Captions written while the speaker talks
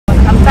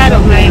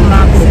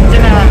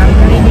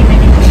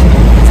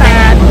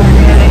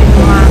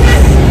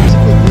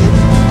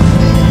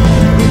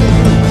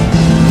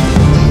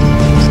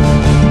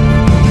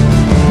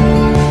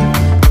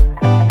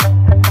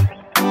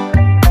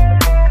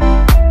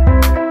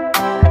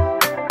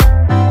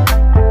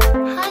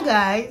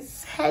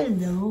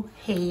Hello,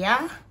 hey,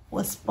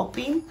 what's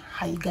popping?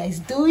 How you guys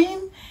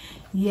doing?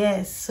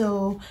 Yes,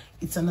 so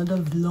it's another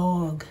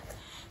vlog.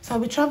 So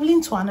I'll be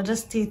traveling to another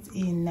state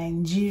in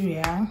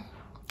Nigeria,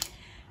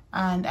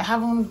 and I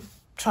haven't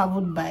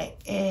traveled by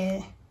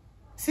air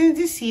since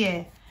this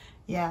year.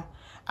 Yeah,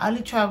 I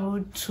only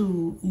traveled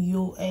to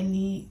Uyo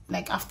early,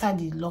 like after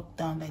the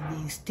lockdown, like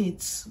the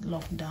state's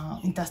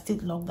lockdown,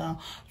 interstate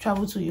lockdown.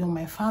 Traveled to Uyo,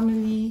 my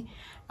family,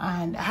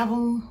 and I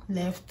haven't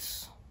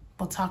left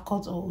Port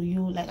Harcourt or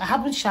Uyo. Like I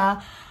haven't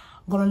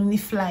gone on any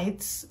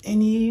flights,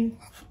 any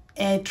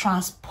air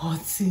transport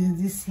since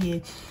this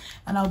year,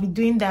 and I'll be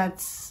doing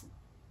that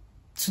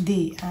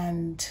today.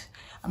 And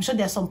I'm sure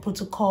there are some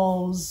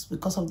protocols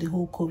because of the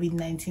whole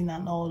COVID-19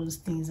 and all those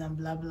things and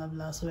blah blah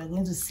blah. So we're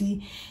going to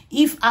see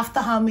if after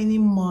how many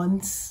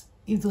months,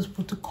 if those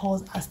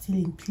protocols are still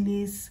in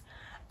place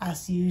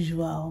as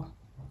usual.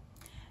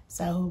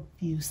 So I hope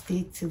you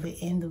stay till the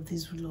end of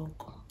this vlog.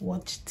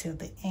 Watch till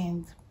the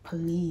end,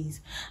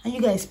 please. And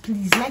you guys,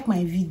 please like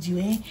my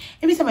video.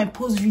 Every time I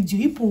post video,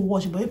 people will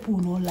watch, but people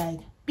will not like.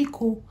 Be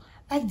cool,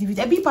 like the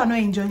video. People are not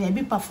enjoying it,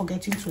 people are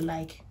forgetting to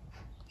like.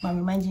 But I'm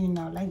reminding you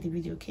now, like the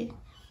video, okay?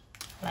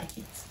 Like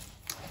it,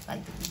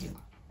 like the video,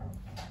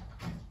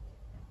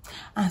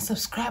 and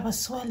subscribe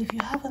as well if you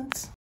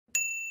haven't.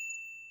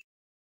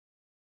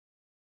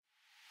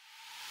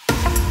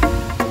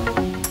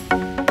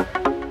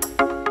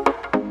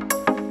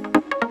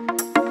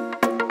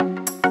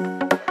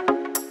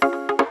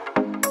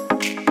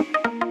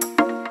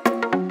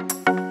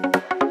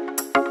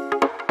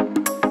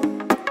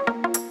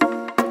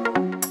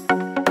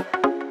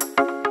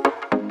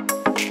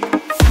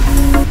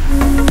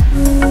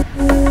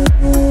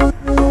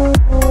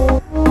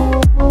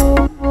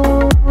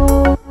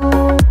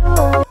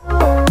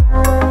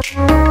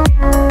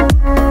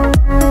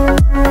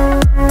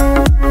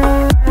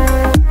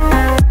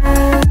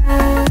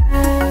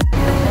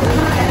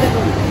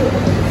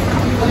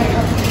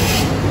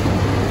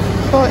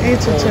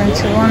 To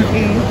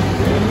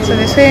 21A. So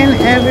they're saying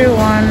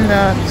everyone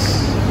that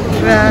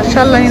we are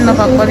shadowing up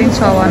according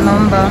to our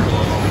number.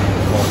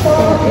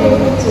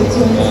 4A to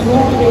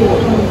 21A.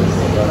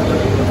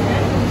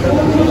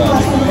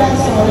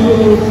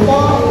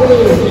 4A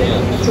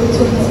to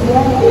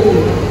 21A.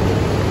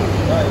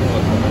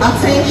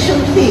 Attention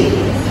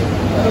please.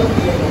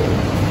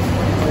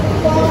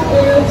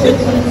 4A to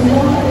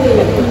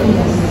 21A.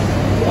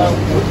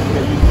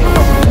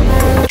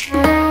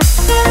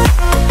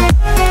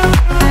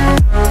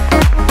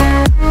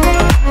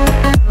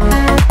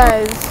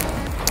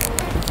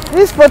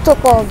 These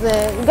protocols,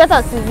 you get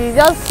a TV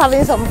just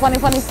having some funny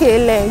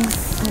K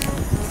legs.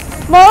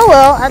 But oh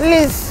well, at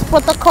least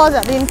protocols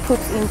are being put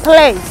in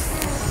place.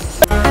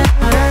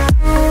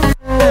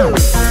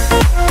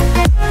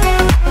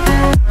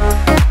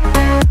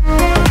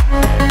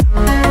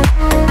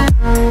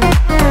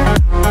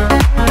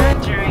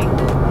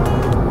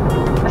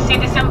 As you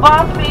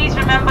disembark, please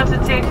remember to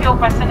take your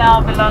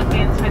personal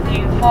belongings with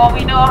you. For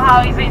we know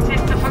how easy it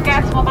is to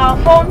forget mobile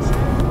phones,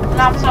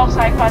 laptops,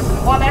 iPads,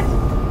 and wallets.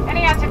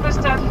 Any article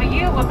stored for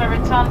you will be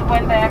returned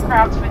when the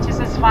aircraft reaches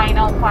its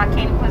final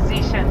parking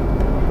position.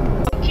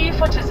 Thank you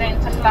for choosing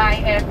to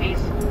fly Air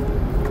Peace.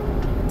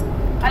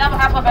 And on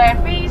behalf of Air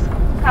Peace,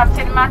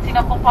 Captain Martin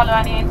Opopolo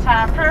and the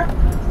entire crew,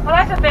 we'd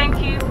like to thank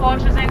you for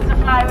choosing to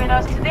fly with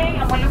us today,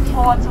 and we look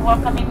forward to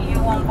welcoming you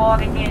on board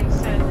again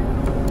soon.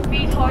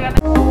 Before your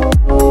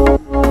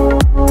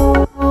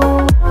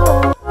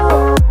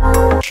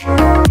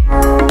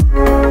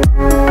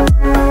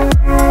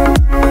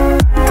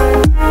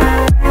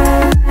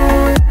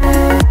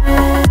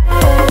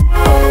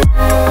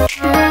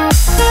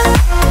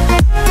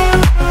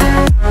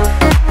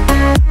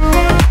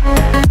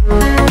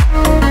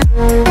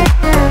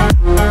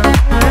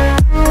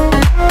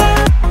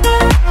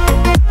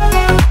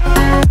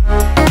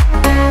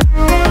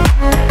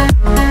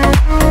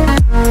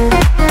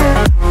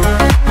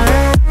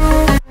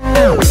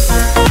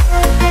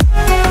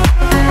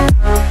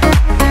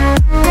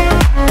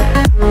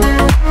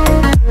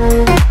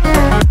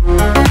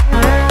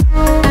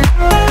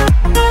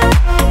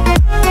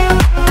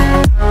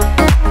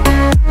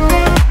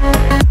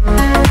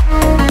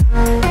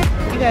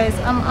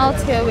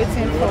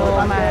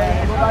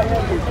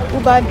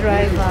Uber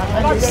driver,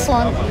 and the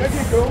sun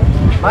is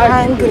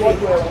angry.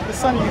 The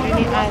sun is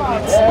really angry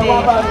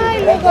today. Hi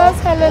Lagos,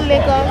 hello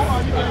Lagos.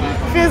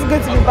 Feels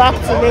good to be back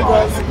to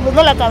Lagos. It's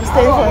not like I'm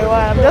staying for a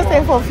while. I'm just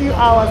staying for a few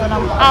hours and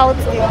I'm out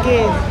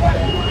again.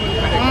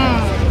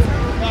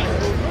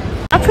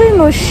 Actually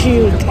no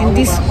shield in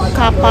this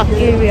car park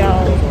area.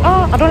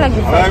 Oh, I don't like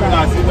the fact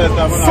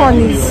that sun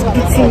is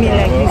beating me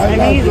like this. I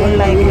really don't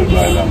like it.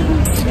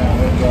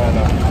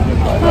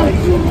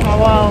 Oh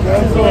wow.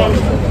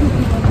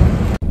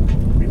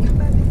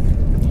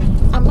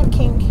 I'm a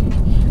king,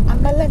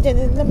 I'm a legend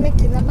in the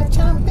making, I'm a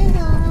champion.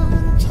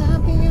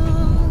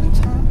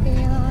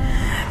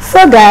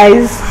 So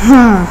guys,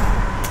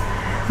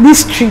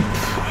 this trip,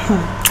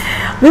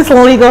 this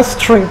Lagos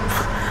trip.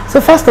 So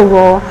first of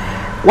all,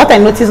 what I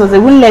noticed was they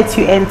wouldn't let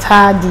you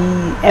enter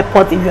the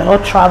airport if you're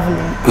not traveling.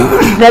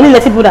 They only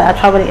let people that are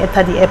traveling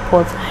enter the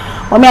airport.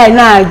 I mean, I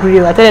know I agree.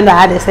 I told them that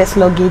I had excess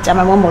luggage and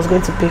my mom was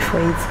going to pay for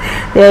it.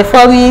 They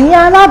were me,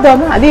 yeah, not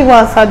done. I didn't even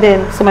answer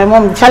them. So my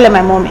mom, she let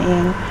my mom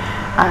in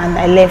and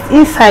I left.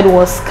 Inside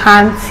was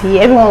scanty.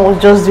 Everyone was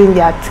just doing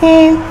their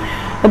thing.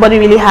 Nobody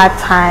really had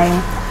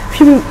time.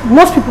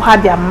 Most people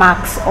had their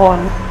masks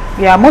on.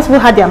 Yeah, most people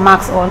had their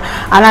masks on.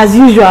 And as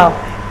usual,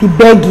 the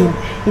begging,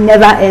 it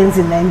never ends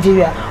in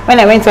Nigeria. When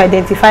I went to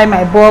identify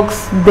my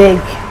box, beg.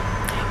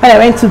 When I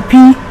went to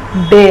pee,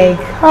 beg.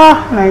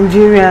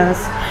 Nigerians.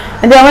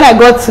 And then when I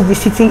got to the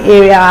sitting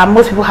area,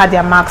 most people had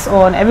their masks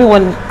on.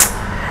 Everyone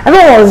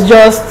was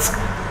just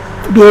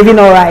behaving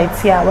all right.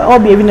 Yeah, we're all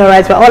behaving all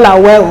right. We're all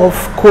aware of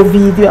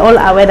COVID. We're all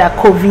aware that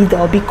COVID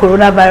or big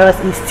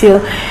coronavirus is still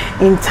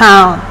in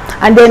town.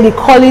 And then the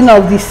calling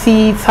of the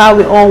seats, how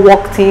we all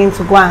walked in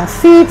to go and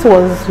sit,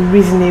 was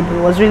reasonable.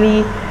 It was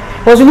really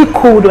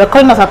cool. They were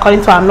calling us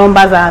according to our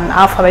numbers and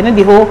alphabet. You know,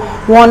 the whole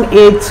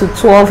 1A to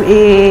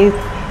 12A,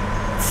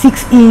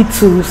 6E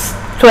to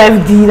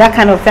 12D, that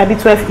kind of thing,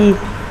 12E.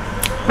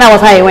 That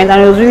was how it went,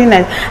 and it was really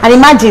nice. And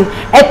imagine,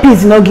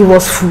 EPIs did not give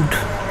us food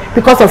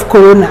because of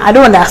Corona. I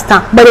don't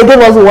understand, but they gave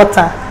us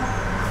water.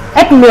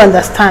 Help me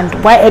understand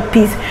why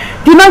EPIs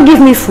did not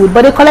give me food,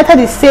 but they collected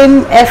the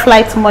same air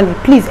flight money.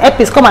 Please,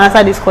 EPIs, come and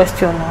answer this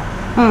question.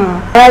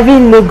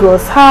 Driving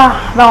Lagos,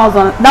 that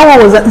one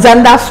was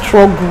Zanda's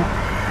struggle.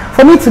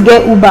 For me to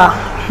get Uber,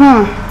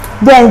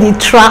 then the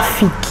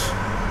traffic,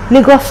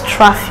 Lagos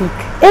traffic.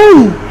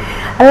 Hey,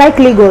 I like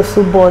Lagos,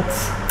 but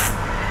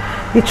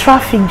the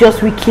traffic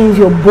just weakens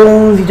your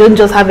bones. You don't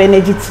just have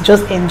energy to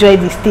just enjoy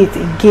the state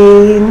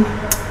again.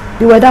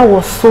 The weather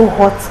was so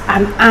hot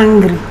and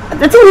angry. I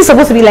think it's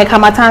supposed to be like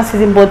Harmattan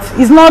season, but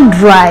it's not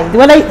dry. The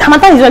weather,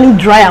 Harmattan is really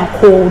dry and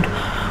cold,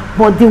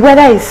 but the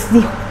weather is,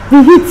 the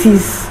heat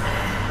is,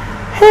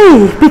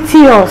 hey,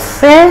 pity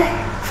us, eh?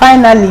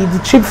 Finally, the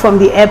trip from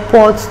the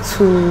airport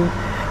to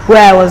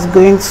where I was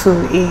going to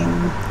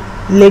in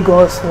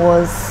Lagos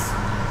was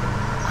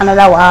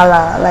another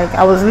wahala. Like,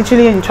 I was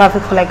literally in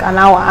traffic for like an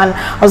hour, and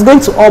I was going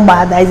to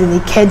Oba that is in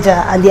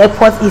Ikeja, and the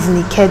airport is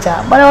in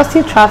Ikeja, but there was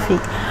still traffic.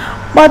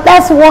 But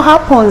that's what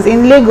happens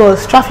in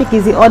Lagos. Traffic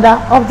is the order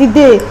of the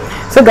day.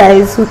 So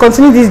guys, we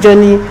continue this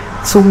journey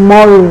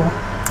tomorrow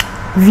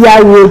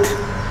via road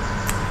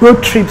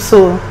trip.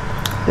 So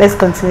let's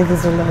continue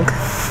this vlog.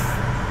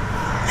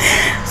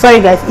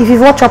 Sorry guys, if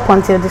you've watched up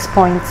until this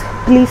point,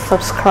 please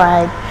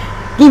subscribe,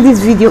 give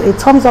this video a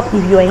thumbs up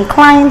if you're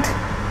inclined,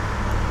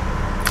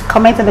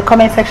 comment in the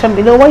comment section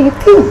below what you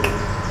think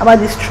about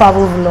this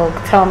travel vlog.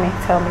 Tell me.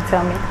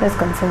 Let's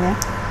continue.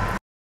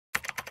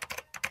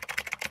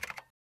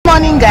 Good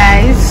morning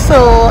guys.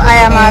 So I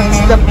am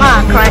at the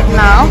park right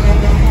now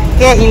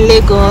here in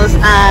Lagos,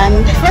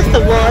 and first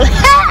of all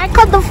I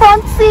got the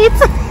front seat.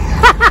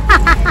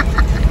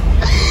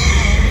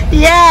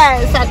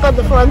 Yes, I got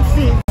the front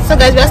seat. So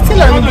guys, we're still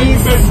on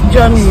this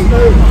journey.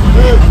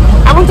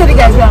 I won't tell you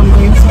guys where I'm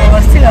going to, but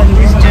we're still on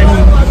this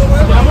journey.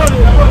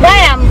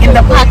 Why I'm in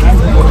the park is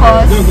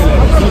because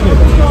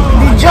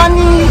the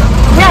journey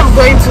where I'm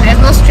going to, there's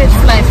no straight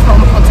flight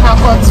from Port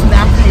Harcourt to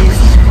that place.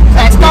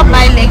 So I stopped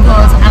by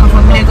Lagos, and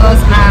from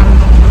Lagos I'm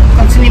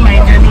continuing my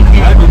journey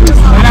there.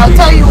 And I'll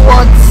tell you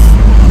what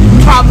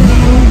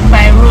traveling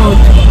by road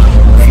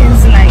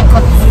feels like.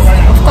 Of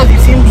course,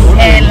 you've seen the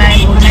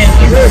airline, but I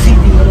can see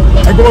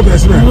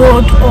the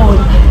road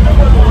on.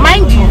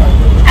 Mind you,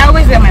 I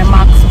always wear my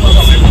mask,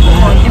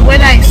 but the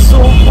weather is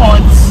so hot.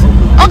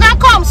 Okay,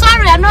 come,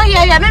 sorry, I'm not here,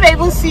 I don't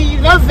even see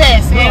you, not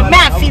this. May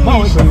I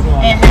finish?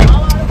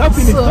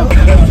 So,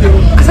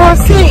 as I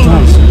was saying,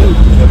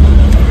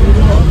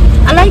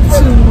 I like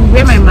to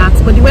wear my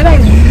mask, but the weather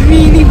is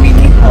really,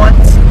 really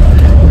hot,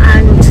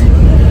 and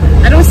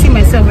I don't see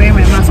myself wearing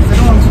my mask because I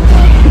don't want to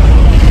die.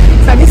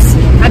 So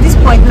at this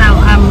point now,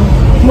 I'm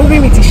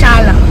moving with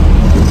Inshallah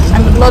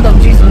and the blood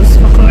of Jesus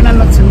for Corona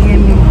not to near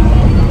me.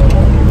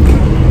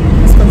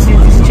 Let's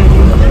continue this journey.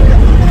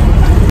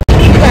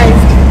 Guys,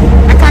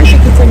 I can't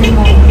take it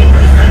anymore.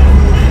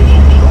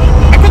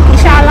 I think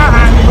Inshallah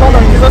and the blood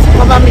of Jesus will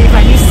cover me if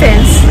I use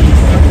sense.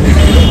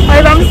 Or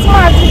if I'm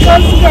smart,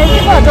 because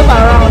people are just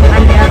around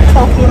and they are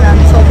talking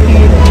and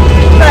talking.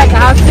 I feel like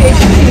I have to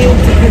shield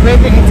to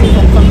prevent anything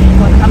from coming,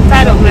 but I'm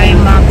tired of wearing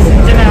masks in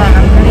general.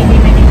 I'm really,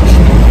 really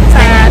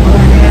tired of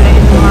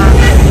wearing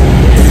masks.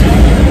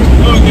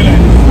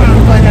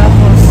 God help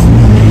us.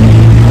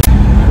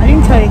 I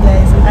didn't tell you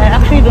guys, I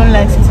actually don't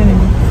like sitting in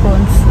the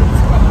front seat.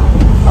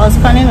 I was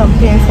planning on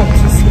paying for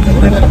 2 seats.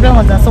 The problem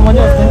was that somebody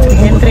was going to be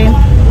entering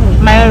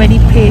my already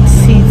paid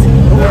seat.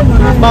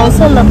 But I was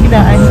so lucky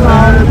that I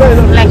found,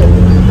 like,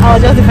 I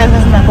was just the first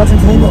person that got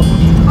into the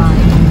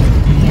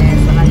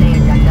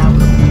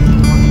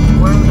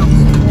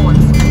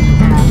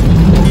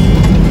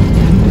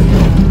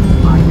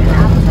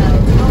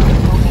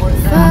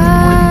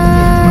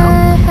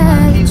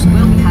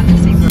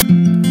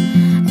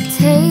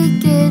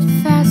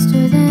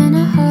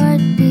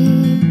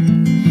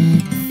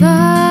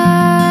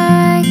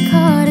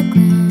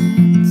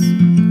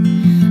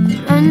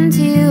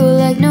Until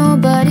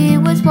everybody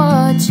was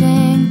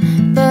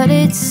watching, but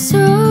it's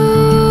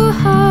so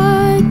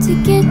hard to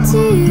get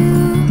to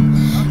you.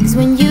 'Cause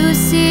when you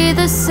see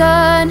the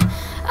sun,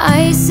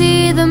 I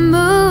see the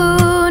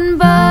moon.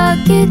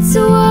 Buckets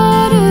of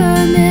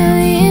water,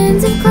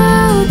 millions of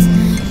clouds,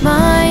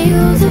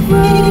 miles of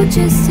road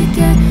just to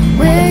get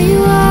where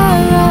you are.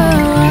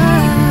 Oh,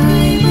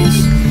 I wish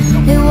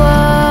it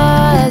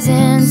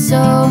wasn't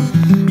so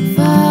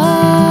far.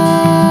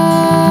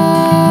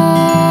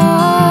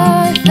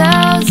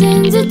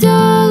 Thousands of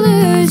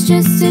dollars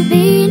just to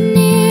be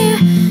near.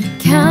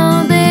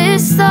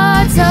 Countless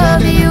thoughts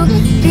of you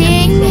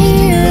being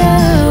near.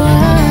 Oh,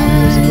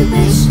 I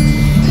wish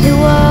it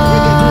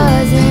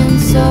wasn't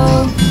so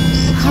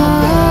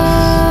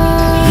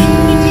hard.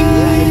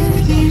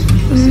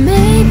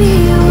 Maybe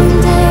one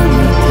day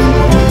we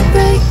can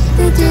break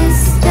the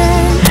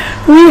distance.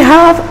 We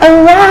have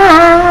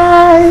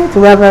arrived.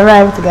 We have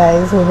arrived,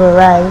 guys. We've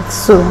arrived.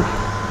 So,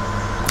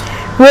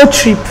 road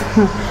trip.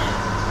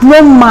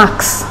 No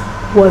marks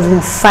was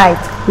in sight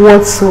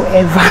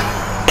whatsoever.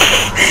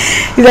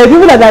 It's like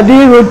people that are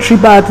doing road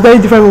trip are very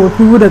different from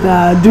people that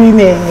are doing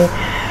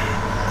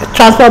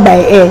transport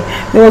by air.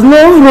 There was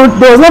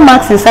no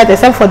marks in sight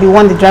except for the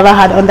one the driver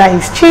had under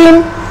his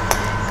chin.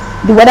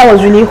 The weather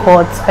was really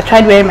hot. I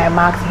tried wearing my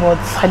mask, but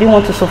I didn't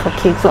want to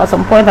suffocate. So at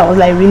some point I was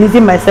like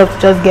releasing myself to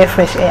just get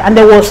fresh air. And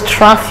there was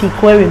traffic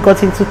when we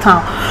got into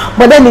town.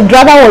 But then the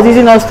driver was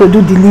using us to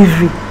do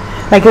delivery.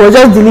 Like he was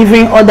just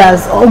delivering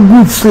orders, all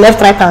goods,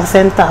 left, right, and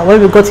center. When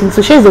we got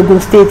into, she's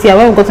Ogun State, yeah.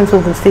 When we got into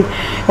Ogun State,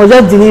 he was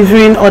just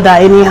delivering order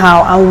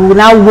anyhow, and we would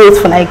now wait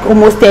for like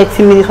almost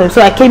 30 minutes for him.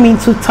 So I came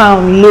into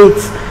town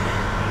late.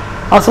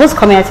 I was supposed to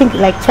come in, I think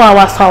like 2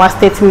 hours,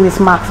 30 minutes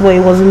max, but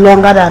it was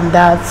longer than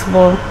that.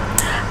 But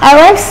I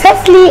arrived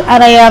safely,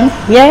 and I am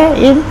here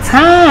in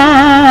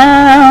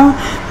town.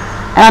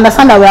 I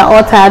understand that we are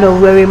all tired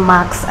of wearing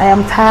masks. I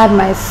am tired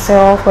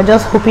myself. We're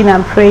just hoping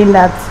and praying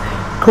that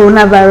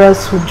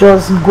coronavirus will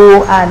just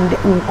go and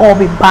we'll all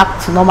be back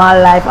to normal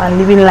life and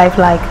living life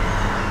like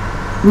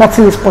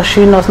nothing is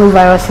pursuing us, no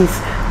virus is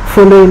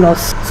following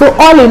us. So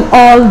all in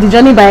all, the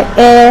journey by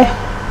air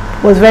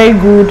was very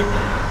good.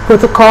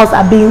 Protocols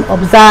are being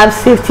observed,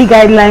 safety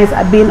guidelines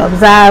are being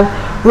observed.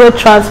 Road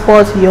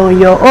transport, you're on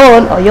your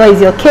own, or yours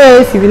is your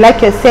case. If you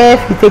like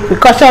yourself, you take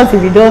precautions.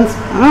 If you don't,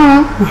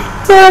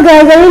 So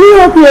guys, I really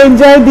hope you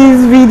enjoyed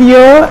this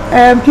video.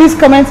 Please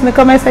comment in the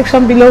comment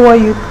section below what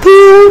you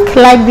think.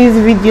 Like this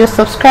video,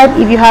 subscribe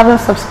if you haven't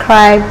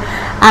subscribed,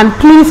 and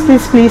please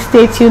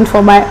stay tuned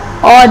for my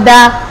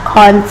other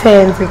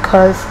content,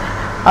 because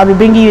I'll be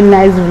bringing you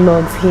nice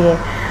vlogs here.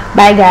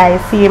 Bye guys,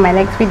 see you in my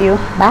next video.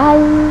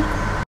 Bye.